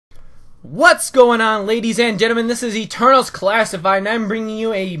What's going on, ladies and gentlemen? This is Eternals Classified, and I'm bringing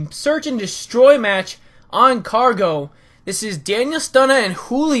you a search and destroy match on Cargo. This is Daniel Stunna and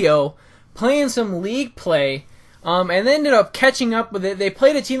Julio playing some league play, and they ended up catching up with it. They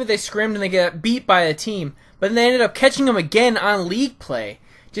played a team that they scrimmed and they got beat by a team, but then they ended up catching them again on league play,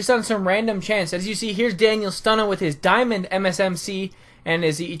 just on some random chance. As you see, here's Daniel Stunna with his diamond MSMC and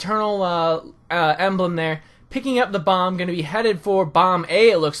his Eternal emblem there, picking up the bomb, going to be headed for bomb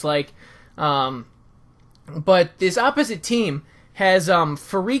A, it looks like. But this opposite team has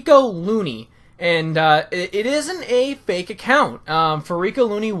Farico Looney, and it isn't a fake account. Farico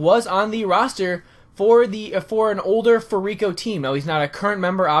Looney was on the roster for an older Farico team. Now, he's not a current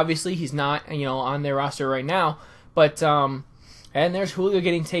member, obviously. He's not on their roster right now. But and there's Julio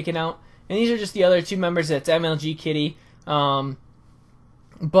getting taken out, and these are just the other two members. That's MLG Kitty.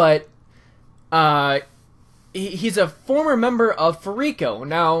 He's a former member of Farico.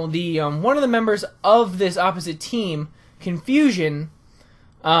 Now, the one of the members of this opposite team, Confusion,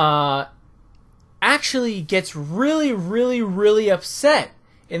 actually gets really upset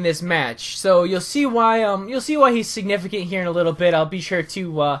in this match. So you'll see why he's significant here in a little bit. I'll be sure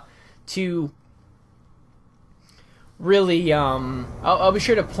to really I'll be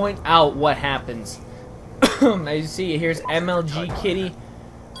sure to point out what happens. As you see, here's MLG Kitty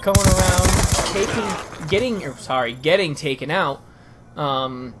coming around, getting taken out.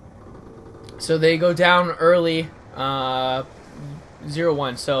 So they go down early,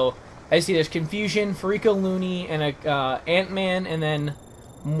 0-1. So I see there's Confusion, Farico Looney, and a Ant-Man, and then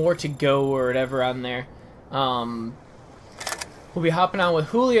more to go or whatever on there. We'll be hopping on with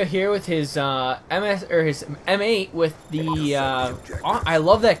Julio here with his his M8 with the I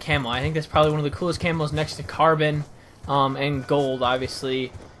love that camo. I think that's probably one of the coolest camos next to Carbon and Gold,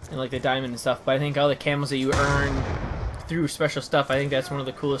 obviously, and like the diamond and stuff. But I think all the camos that you earn through special stuff, I think that's one of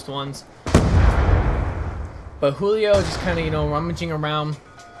the coolest ones. But Julio just kind of rummaging around,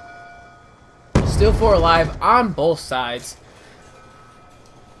 still 4 alive on both sides.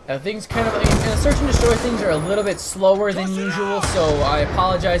 Things kind of in search and destroy, things are a little bit slower than usual, so I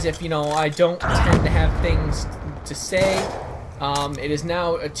apologize if I don't tend to have things to say. It is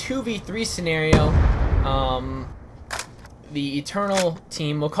now a 2v3 scenario. The Eternal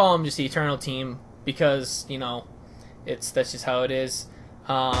team, we'll call them just the Eternal team because that's just how it is.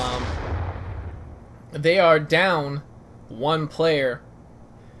 They are down 1 player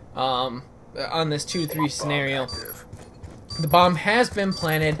on this 2-3 scenario. The bomb has been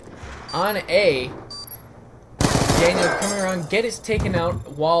planted on A. Daniel coming around, gets taken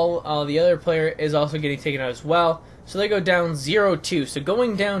out, while the other player is also getting taken out as well. So they go down 0-2. So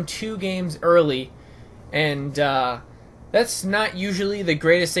going down 2 games early, and that's not usually the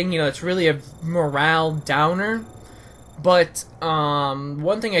greatest thing. It's really a morale downer. But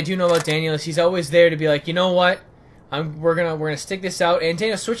one thing I do know about Daniel is he's always there to be like, you know what? We're gonna stick this out. And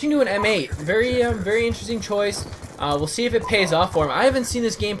Daniel switching to an M8, very interesting choice. We'll see if it pays off for him. I haven't seen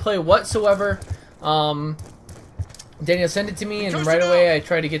this gameplay whatsoever. Daniel sent it to me, and right away I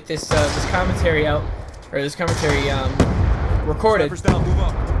tried to get this commentary out, or this commentary recorded.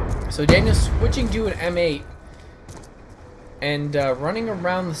 So Daniel's switching to an M8 and running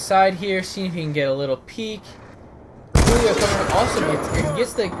around the side here, seeing if he can get a little peek. Julio coming also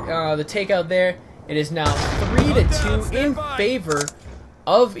gets the takeout there. It is now 3-2 in favor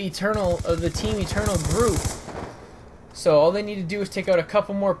of the Team Eternal group. So all they need to do is take out a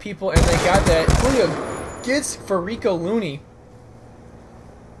couple more people, and they got that. Julio gets Farico Looney.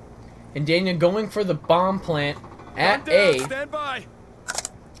 And Daniel going for the bomb plant at A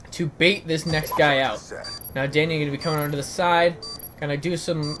to bait this next guy out. Now Daniel going to be coming onto the side, gonna do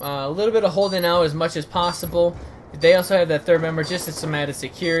some a little bit of holding out as much as possible. They also have that third member just as some added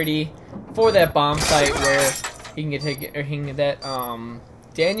security for that bomb site where he can get that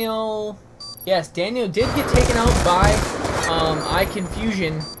Daniel. Yes, Daniel did get taken out by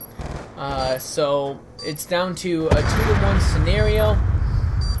iConfusion. So it's down to a 2-1 scenario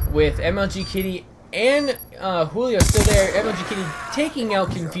with MLG Kitty and Julio still there. MLG Kitty taking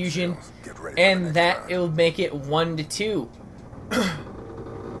out Confusion, and that it'll make it 1-2.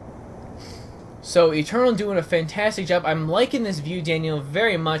 So Eternal doing a fantastic job. I'm liking this view, Daniel,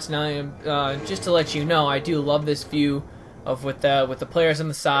 very much. Now, just to let you know, I do love this view of with the players on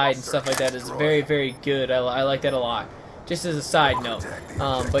the side and stuff like that. It's very good. I like that a lot. Just as a side note.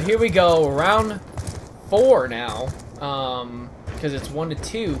 But here we go, round 4 now, because it's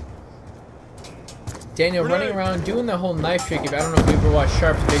 1-2. Daniel running around doing the whole knife trick. I don't know if you ever watched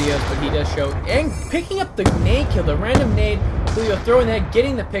Sharp's videos, but he does show, and picking up the nade kill, the random nade. Julio throwing that,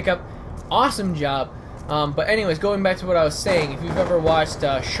 getting the pickup. Awesome job. But anyways, going back to what I was saying, if you've ever watched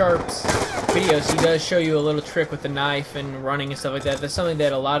Sharp's videos, he does show you a little trick with the knife and running and stuff like that. That's something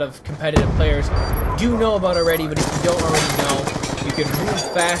that a lot of competitive players do know about already, but if you don't already know, you can move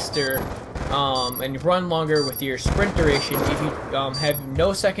faster and run longer with your sprint duration. If you have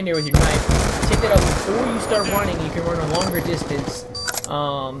no secondary with your knife, take that out before you start running. You can run a longer distance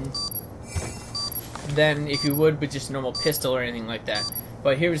than if you would with just a normal pistol or anything like that.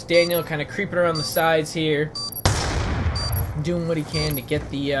 But here's Daniel kind of creeping around the sides here, doing what he can to get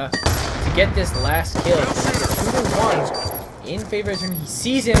the this last kill. It's 2-1 in favor of him. He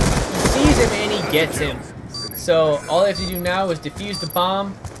sees him, and he gets him. So all they have to do now is defuse the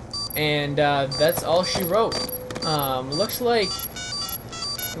bomb, and that's all she wrote. Looks like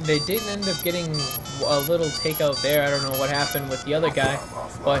they didn't end up getting a little takeout there. I don't know what happened with the other guy,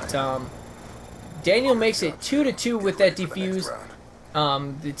 but Daniel makes it 2-2 with that defuse.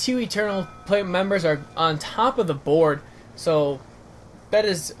 The two Eternal play members are on top of the board, so that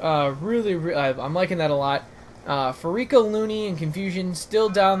is really I'm liking that a lot. Farika, Looney, and Confusion still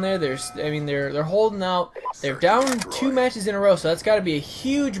down there. They're holding out. They're down 2 matches in a row, so that's got to be a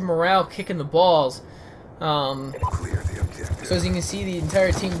huge morale kick in the balls. So as you can see, the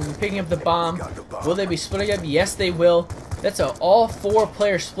entire team will be picking up the bomb. Will they be splitting up? Yes, they will. That's a all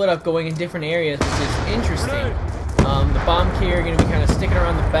 4-player split up going in different areas, which is interesting. The bomb carrier going to be kind of sticking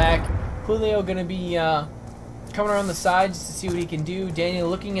around the back. Julio going to be coming around the sides just to see what he can do. Daniel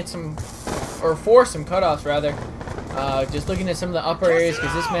looking at for some cutoffs rather. Just looking at some of the upper areas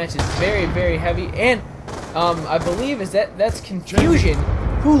because this match is very, very heavy. And I believe that's Confusion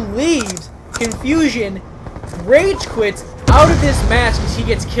who leaves. Confusion rage quits out of this match because he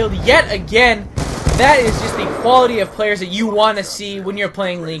gets killed yet again. That is just the quality of players that you want to see when you're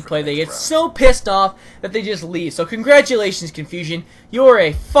playing League play. They get so pissed off that they just leave. So congratulations, Confusion. You're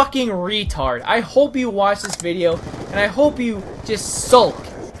a fucking retard. I hope you watch this video, and I hope you just sulk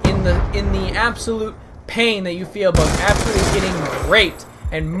in the absolute pain that you feel about absolutely getting raped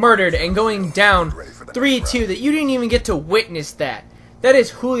and murdered and going down 3-2, that you didn't even get to witness that. That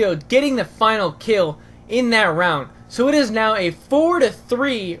is Julio getting the final kill in that round. So it is now a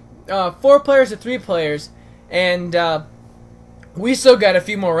 4-3, 4 players to 3 players, and we still got a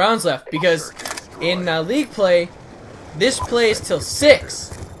few more rounds left because in League play, this plays till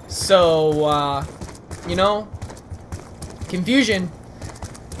 6. So, you know, Confusion,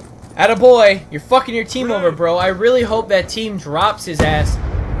 attaboy, you're fucking your team over, bro. I really hope that team drops his ass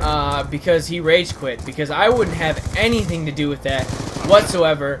because he rage quit, because I wouldn't have anything to do with that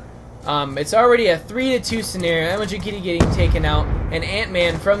whatsoever. It's already a 3-2 scenario. MLG Kitty getting taken out, and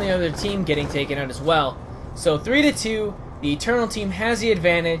Ant-Man from the other team getting taken out as well. So 3-2. The Eternal team has the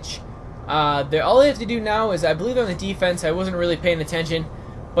advantage. All they have to do now is, I believe on the defense, I wasn't really paying attention,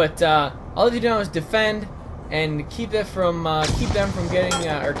 but all they have to do now is defend and keep them from getting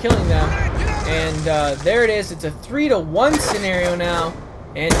or killing them. And there it is. It's a 3-1 scenario now,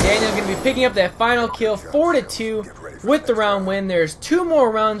 and Daniel going to be picking up that final kill, 4-2. With the round win. There's 2 more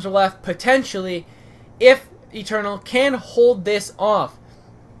rounds left, potentially, if Eternal can hold this off.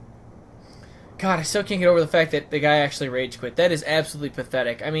 God, I still can't get over the fact that the guy actually rage quit. That is absolutely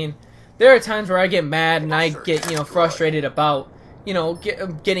pathetic. I mean, there are times where I get mad and I get, frustrated about,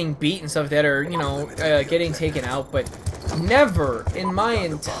 getting beat and stuff like that, or, getting taken out, but never in my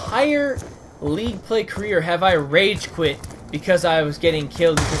entire League play career have I rage quit because I was getting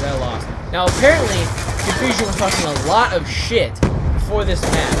killed because I lost. Now, apparently, Confusion was talking a lot of shit before this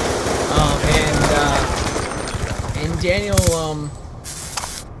match, and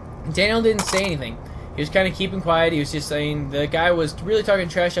Daniel didn't say anything. He was kind of keeping quiet. He was just saying the guy was really talking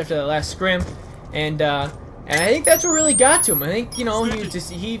trash after that last scrim, and I think that's what really got to him. I think he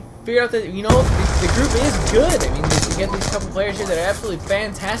figured out that the group is good. I mean, you get these couple players here that are absolutely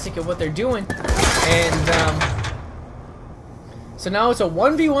fantastic at what they're doing, and so now it's a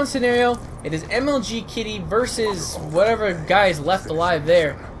 1v1 scenario. It is MLG Kitty versus whatever guy is left alive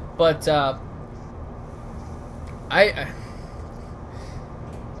there. But,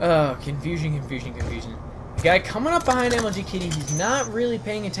 confusion. The guy coming up behind MLG Kitty, he's not really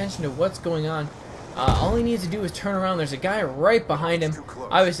paying attention to what's going on. All he needs to do is turn around. There's a guy right behind him.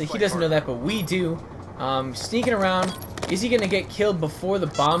 Obviously, he doesn't know that, but we do. Sneaking around. Is he going to get killed before the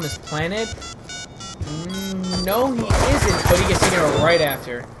bomb is planted? No, he isn't, but he gets taken out right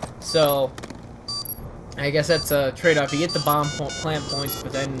after. So, I guess that's a trade-off. You get the bomb plant points,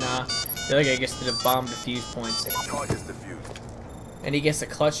 but then the other guy gets the bomb defuse points. And he gets a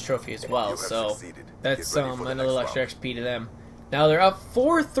clutch trophy as well, so that's another little extra XP to them. Now they're up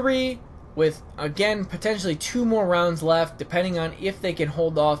 4-3 with, again, potentially 2 more rounds left, depending on if they can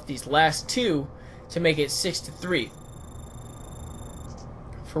hold off these last 2 to make it 6-3.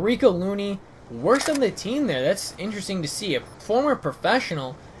 Farico Looney, worst on the team there. That's interesting to see. A former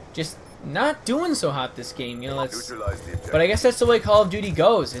professional just not doing so hot this game. You know, but I guess that's the way Call of Duty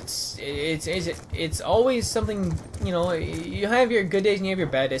goes. It's always something. You know, you have your good days and you have your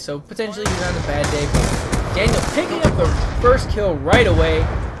bad days. So potentially you're on a bad day. But Daniel picking up the first kill right away.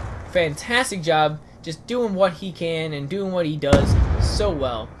 Fantastic job, just doing what he can and doing what he does so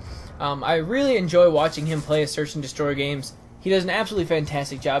well. I really enjoy watching him play Search and Destroy games. He does an absolutely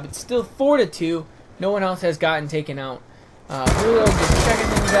fantastic job. It's still 4-2. No one else has gotten taken out. Julio just checking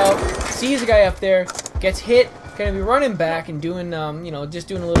things out. Sees a guy up there. Gets hit. Gonna be running back and doing, you know, just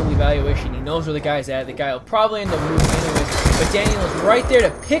doing a little evaluation. He knows where the guy's at. The guy will probably end up moving anyways. But Daniel is right there to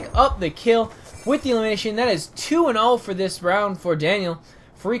pick up the kill with the elimination. That is 2-0 for this round for Daniel.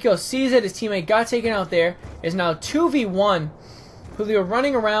 Farico sees that his teammate got taken out there. Is now 2v1. Julio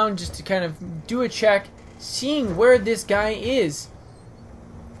running around just to kind of do a check, seeing where this guy is.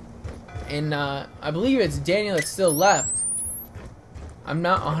 And I believe it's Daniel that's still left. I'm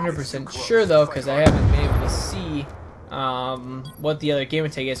not 100% sure though, because I haven't been able to see what the other gamer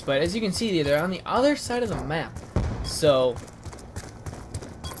tag is. But as you can see, they're on the other side of the map. So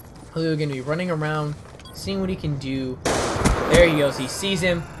Julio going to be running around, seeing what he can do. There he goes. He sees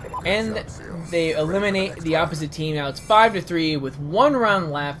him, and they eliminate the opposite team. Now it's 5-3 with 1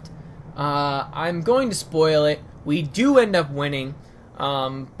 round left. I'm going to spoil it. We do end up winning.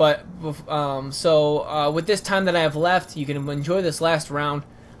 With this time that I have left, you can enjoy this last round.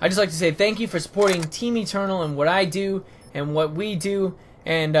 I'd just like to say thank you for supporting Team Eternal and what I do and what we do.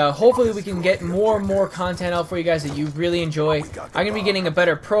 And hopefully we can get more and more content out for you guys that you really enjoy. I'm going to be getting a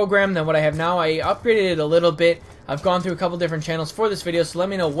better program than what I have now. I upgraded it a little bit. I've gone through a couple different channels for this video, so let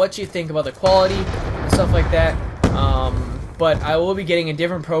me know what you think about the quality and stuff like that. But I will be getting a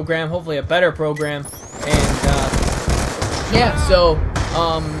different program, hopefully a better program. And yeah, so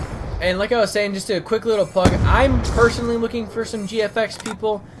and like I was saying, just a quick little plug. I'm personally looking for some GFX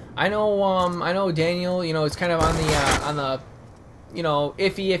people. I know Daniel, you know, it's kind of on the you know,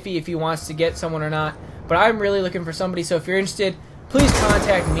 iffy if he wants to get someone or not. But I'm really looking for somebody, so if you're interested, please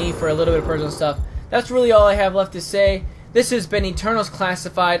contact me for a little bit of personal stuff. That's really all I have left to say. This has been Eternals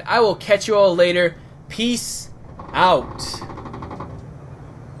Classified. I will catch you all later. Peace out.